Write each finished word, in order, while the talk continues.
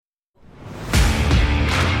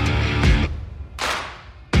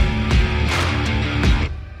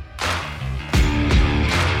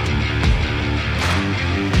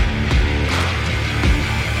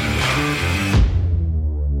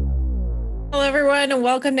Hello, everyone, and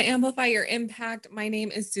welcome to Amplify Your Impact. My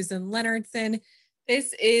name is Susan Leonardson.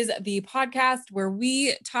 This is the podcast where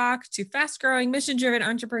we talk to fast-growing, mission-driven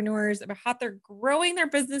entrepreneurs about how they're growing their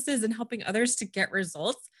businesses and helping others to get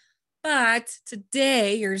results. But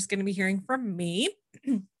today, you're just going to be hearing from me.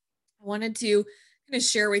 I wanted to kind of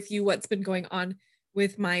share with you what's been going on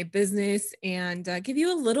with my business and give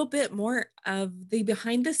you a little bit more of the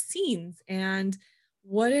behind the scenes and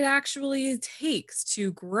what it actually takes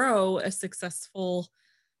to grow a successful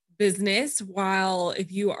business. While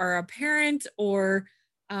if you are a parent or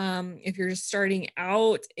if you're just starting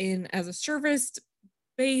out in as a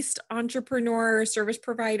service-based entrepreneur, service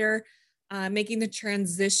provider, making the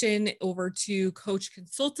transition over to coach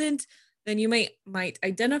consultant, then you might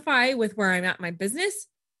identify with where I'm at in my business.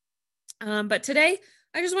 But today,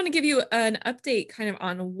 I just want to give you an update kind of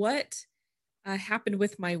on what happened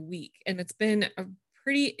with my week. And it's been a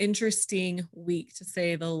pretty interesting week, to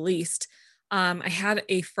say the least. I had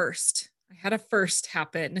a first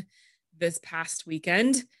happen this past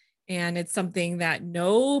weekend. And it's something that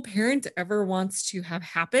no parent ever wants to have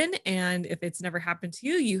happen. And if it's never happened to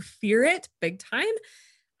you, you fear it big time.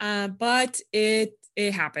 But it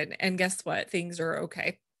happened. And guess what? Things are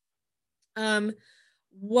okay.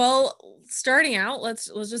 Well, starting out, let's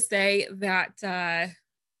just say that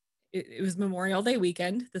it was Memorial Day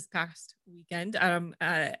weekend this past weekend.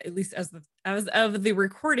 At least as of the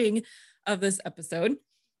recording of this episode.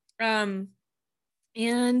 And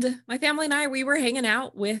my family and I, we were hanging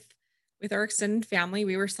out with our extended family.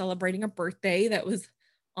 We were celebrating a birthday that was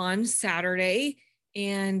on Saturday.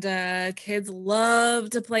 And kids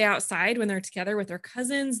love to play outside when they're together with their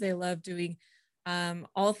cousins. They love doing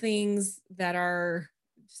all things that are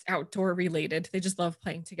just outdoor related. They just love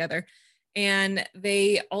playing together. And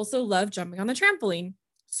they also love jumping on the trampoline.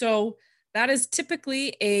 So that is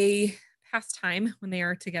typically a pastime when they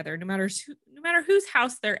are together, no matter whose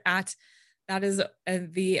house they're at. That is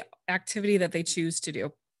the activity that they choose to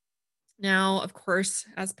do. Now, of course,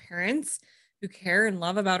 as parents who care and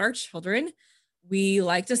love about our children, we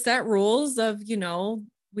like to set rules of,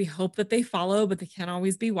 we hope that they follow, but they can't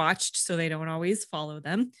always be watched, so they don't always follow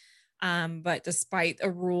them. But despite a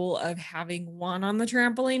rule of having one on the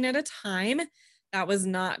trampoline at a time, that was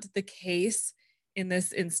not the case in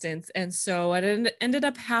this instance. And so what ended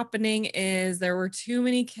up happening is there were too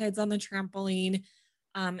many kids on the trampoline.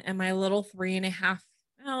 And my little 3.5,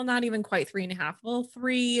 well, not even quite 3.5, little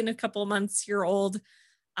 3 and a couple months year old,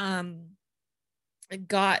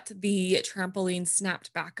 got the trampoline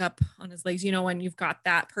snapped back up on his legs. When you've got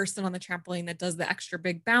that person on the trampoline that does the extra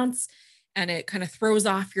big bounce and it kind of throws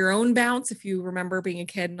off your own bounce. If you remember being a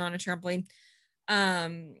kid and on a trampoline,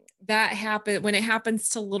 that happened when it happens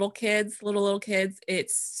to little kids,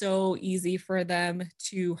 it's so easy for them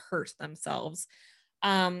to hurt themselves.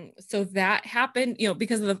 So that happened,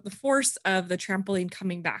 because of the force of the trampoline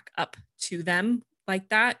coming back up to them like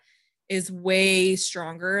that is way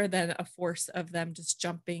stronger than a force of them just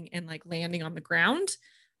jumping and like landing on the ground.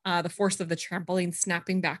 The force of the trampoline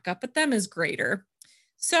snapping back up at them is greater.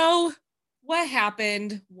 So what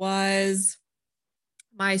happened was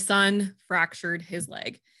my son fractured his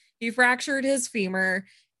leg. He fractured his femur,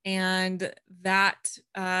 and that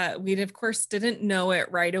we of course didn't know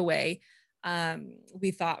it right away.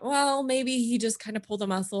 We thought, well, maybe he just kind of pulled a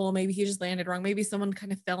muscle. Maybe he just landed wrong. Maybe someone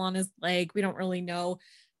kind of fell on his leg. We don't really know.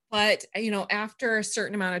 But, after a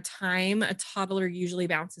certain amount of time, a toddler usually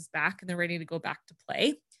bounces back and they're ready to go back to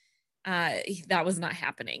play. That was not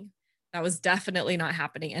happening. That was definitely not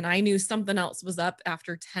happening. And I knew something else was up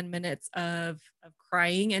after 10 minutes of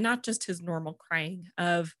crying, and not just his normal crying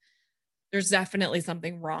of there's definitely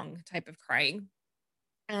something wrong type of crying.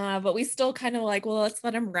 But we still kind of like, well, let's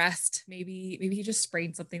let him rest. Maybe he just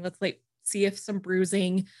sprained something. Let's see if some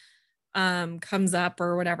bruising comes up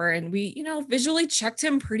or whatever. And we, visually checked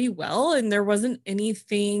him pretty well. And there wasn't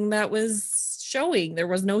anything that was showing. There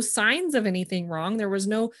was no signs of anything wrong. There was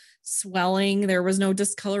no swelling. There was no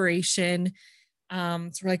discoloration. So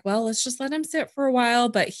we're like, well, let's just let him sit for a while.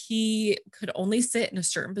 But he could only sit in a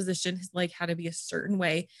certain position. His leg had to be a certain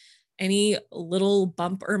way. Any little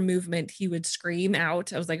bump or movement, he would scream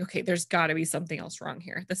out. I was like, okay, there's got to be something else wrong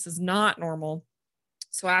here. This is not normal.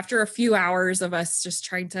 So after a few hours of us just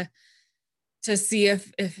trying to see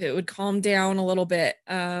if it would calm down a little bit,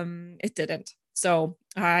 it didn't. So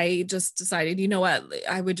I just decided, you know what,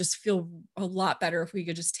 I would just feel a lot better if we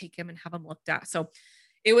could just take him and have him looked at. So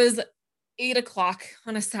it was 8:00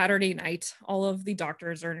 on a Saturday night. All of the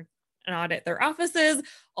doctors are not at their offices.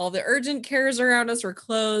 All the urgent cares around us were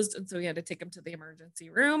closed. And so we had to take him to the emergency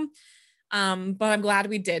room. But I'm glad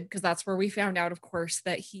we did, because that's where we found out, of course,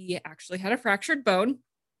 that he actually had a fractured bone.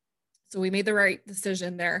 So we made the right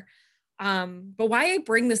decision there. But why I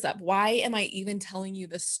bring this up, why am I even telling you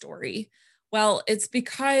this story? Well, it's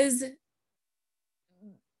because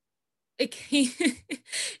it came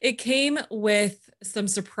it came with some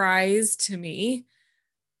surprise to me,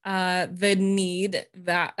 the need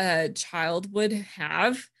that a child would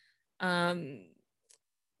have, um,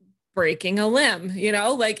 breaking a limb,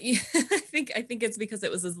 like I think it's because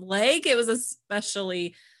it was his leg. It was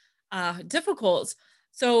especially difficult.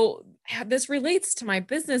 So this relates to my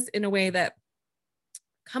business in a way that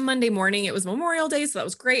come Monday morning, it was Memorial Day. So that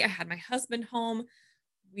was great. I had my husband home.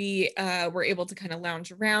 We were able to kind of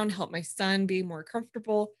lounge around, help my son be more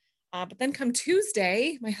comfortable. But then come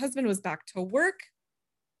Tuesday, my husband was back to work,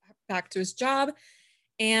 back to his job.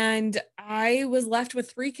 And I was left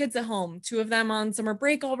with three kids at home, two of them on summer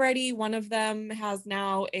break already. One of them has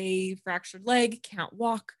now a fractured leg, can't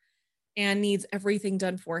walk, and needs everything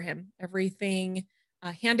done for him, everything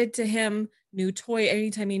handed to him, new toy.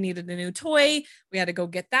 Anytime he needed a new toy, we had to go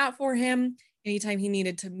get that for him. Anytime he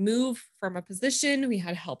needed to move from a position, we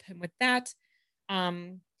had to help him with that.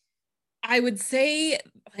 Um, I would say,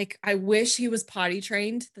 like, I wish he was potty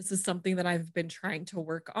trained. This is something that I've been trying to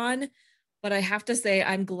work on, but I have to say,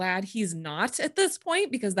 I'm glad he's not at this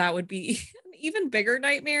point because that would be an even bigger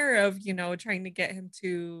nightmare of, trying to get him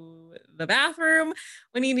to the bathroom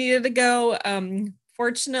when he needed to go.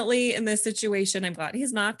 Fortunately, in this situation, I'm glad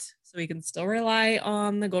he's not, so we can still rely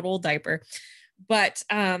on the good old diaper. But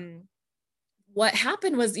what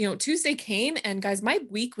happened was, Tuesday came and guys, my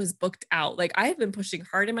week was booked out. Like I have been pushing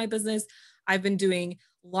hard in my business. I've been doing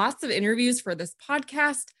lots of interviews for this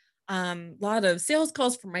podcast, a lot of sales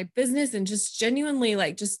calls for my business and just genuinely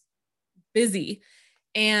like just busy.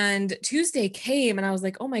 And Tuesday came and I was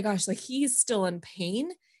like, oh my gosh, like he's still in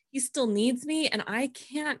pain. He still needs me. And I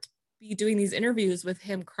can't be doing these interviews with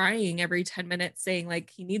him crying every 10 minutes saying like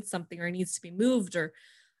he needs something or he needs to be moved or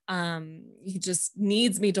he just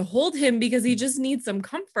needs me to hold him because he just needs some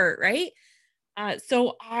comfort, right?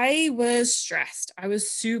 So I was stressed. I was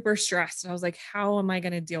super stressed. I was like, how am I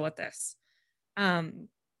going to deal with this? Um,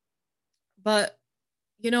 but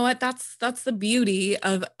you know what? That's the beauty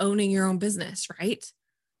of owning your own business, right?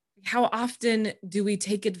 How often do we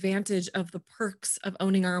take advantage of the perks of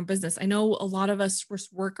owning our own business? I know a lot of us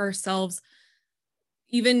work ourselves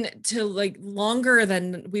even to like longer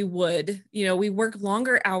than we would, we work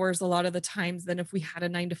longer hours a lot of the times than if we had a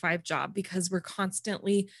 9 to 5 job because we're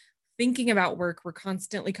constantly thinking about work. We're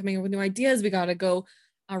constantly coming up with new ideas. We got to go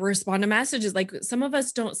respond to messages. Like some of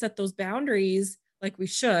us don't set those boundaries like we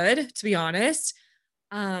should, to be honest.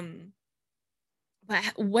 But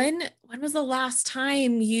when was the last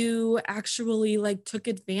time you actually like took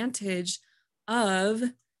advantage of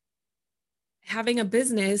having a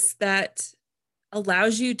business that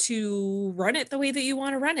allows you to run it the way that you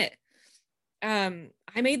want to run it?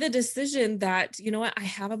 I made the decision that, you know what, I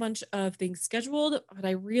have a bunch of things scheduled, but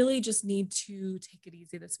I really just need to take it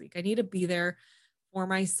easy this week. I need to be there for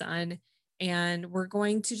my son. And we're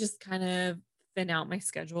going to just kind of thin out my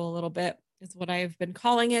schedule a little bit, is what I've been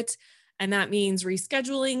calling it. And that means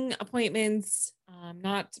rescheduling appointments,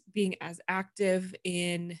 not being as active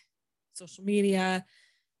in social media.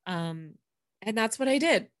 And that's what I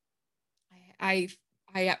did. I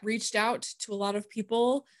reached out to a lot of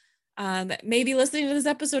people that may be listening to this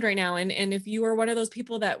episode right now. And if you are one of those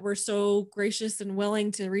people that were so gracious and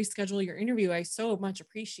willing to reschedule your interview, I so much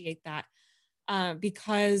appreciate that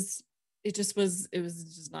because it was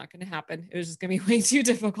just not going to happen. It was just going to be way too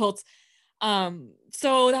difficult.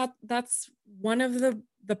 So that's one of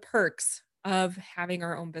the perks of having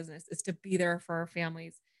our own business is to be there for our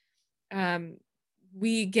families.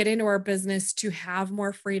 We get into our business to have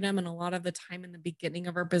more freedom. And a lot of the time in the beginning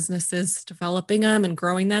of our businesses, developing them and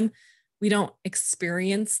growing them, we don't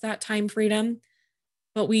experience that time freedom,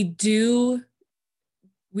 but we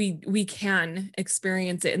can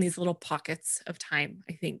experience it in these little pockets of time.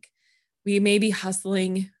 I think we may be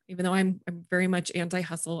hustling, even though I'm very much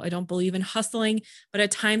anti-hustle. I don't believe in hustling, but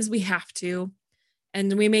at times we have to.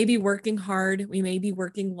 And we may be working hard. We may be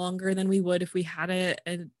working longer than we would if we had a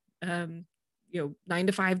 9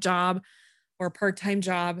 to 5 job or a part-time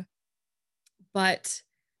job. But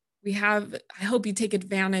I hope you take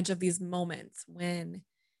advantage of these moments when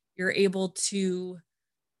you're able to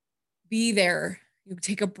be there. You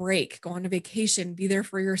take a break, go on a vacation, be there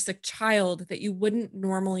for your sick child that you wouldn't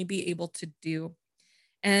normally be able to do.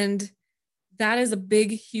 And that is a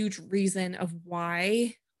big, huge reason of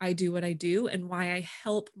why I do what I do and why I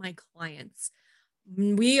help my clients.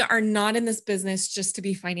 We are not in this business just to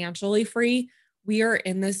be financially free. We are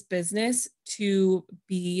in this business to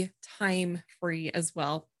be time free as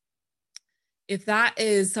well. if that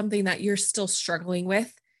is something that you're still struggling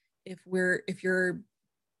with, if you're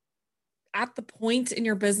at the point in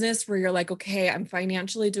your business where you're like, okay, I'm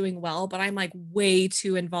financially doing well, but I'm like way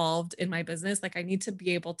too involved in my business. Like I need to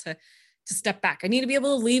be able to step back. I need to be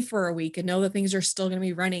able to leave for a week and know that things are still going to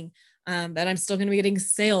be running, that I'm still going to be getting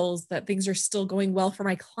sales, that things are still going well for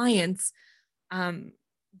my clients.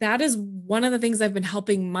 That is one of the things I've been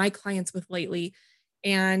helping my clients with lately.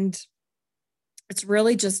 And it's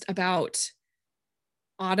really just about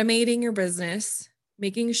automating your business,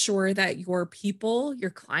 making sure that your people,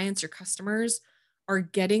 your clients, your customers are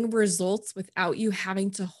getting results without you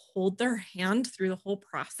having to hold their hand through the whole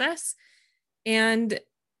process. And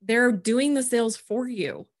they're doing the sales for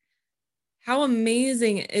you. How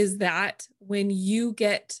amazing is that when you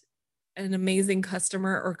get an amazing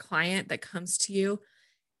customer or client that comes to you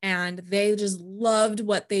and they just loved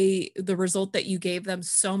the result that you gave them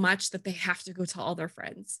so much that they have to go tell all their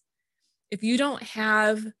friends. If you don't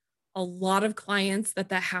have a lot of clients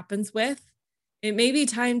that happens with, it may be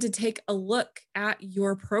time to take a look at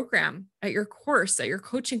your program, at your course, at your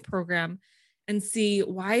coaching program, and see,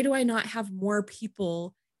 why do I not have more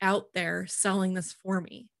people out there selling this for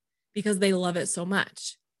me? Because they love it so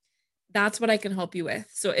much. That's what I can help you with.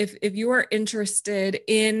 So if you are interested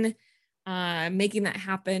in making that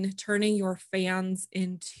happen, turning your clients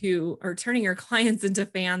into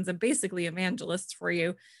fans and basically evangelists for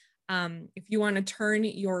you, if you want to turn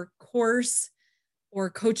your course or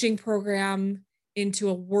coaching program into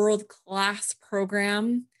a world-class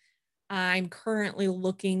program, I'm currently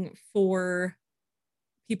looking for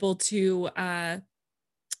people to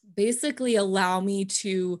basically allow me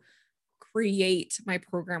to create my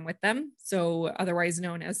program with them. So otherwise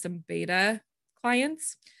known as some beta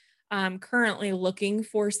clients. I'm currently looking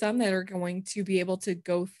for some that are going to be able to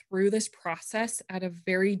go through this process at a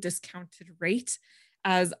very discounted rate,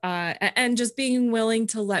 and just being willing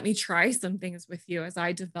to let me try some things with you as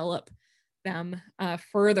I develop them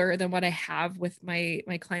further than what I have with my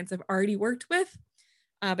clients I've already worked with.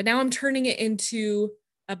 But now I'm turning it into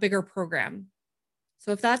a bigger program.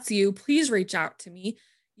 So if that's you, please reach out to me.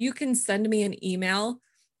 You can send me an email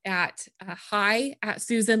at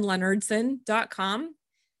hi@susanleonardson.com,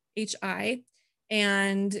 HI,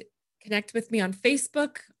 and connect with me on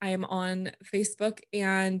Facebook. I am on Facebook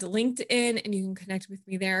and LinkedIn, and you can connect with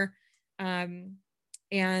me there. And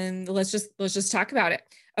let's just talk about it.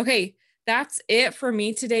 Okay, that's it for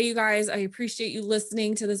me today, you guys. I appreciate you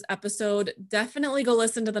listening to this episode. Definitely go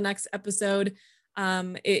listen to the next episode.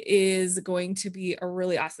 It is going to be a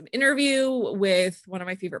really awesome interview with one of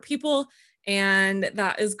my favorite people. And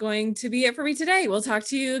that is going to be it for me today. We'll talk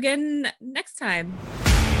to you again next time.